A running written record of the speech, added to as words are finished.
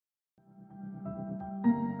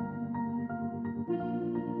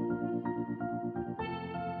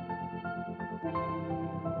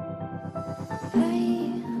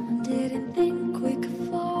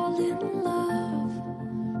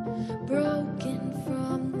broken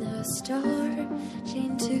from the start,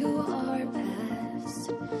 chained to our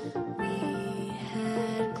past. We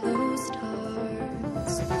had closed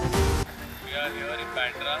hearts. We are here in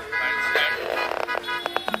Bandra, bandstand.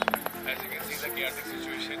 As you can see, the chaotic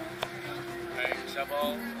situation. And somehow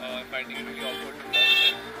finding it really awkward to vlog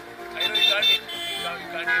there. I know you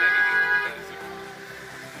can't hear anything.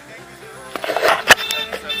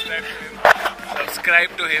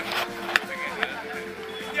 Subscribe to him.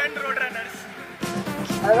 Indian road runners.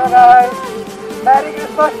 Hello guys, Merry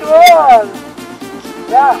Christmas to all.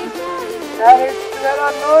 Yeah, and it's well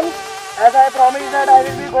unknown as I promised that I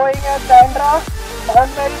will be going at Bandra on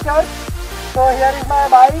Mary Church. So here is my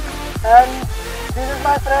bike and this is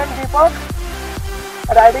my friend Deepak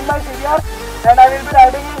riding my CBR, and I will be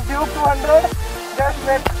riding his Duke 200. Just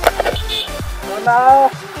wait. So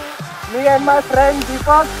now me and my friend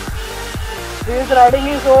Deepak, he is riding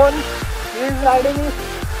his own. He is riding his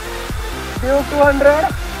Duke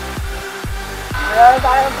 200. As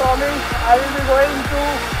I have promised, I will be going to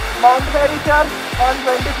Mount Mary Church on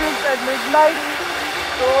 25th at midnight.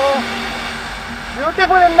 So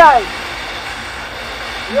beautiful night.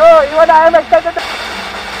 Yo, even I am excited.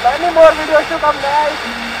 Many more videos to come, guys.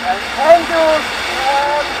 And thank you.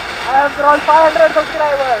 And I have crossed 500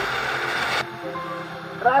 subscribers.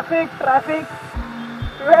 Traffic.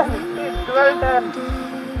 12:10.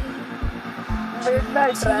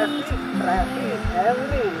 Midnight traffic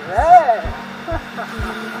everywhere.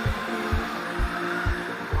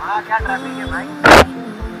 वाह क्या traffic है भाई,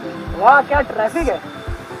 वाह क्या traffic है।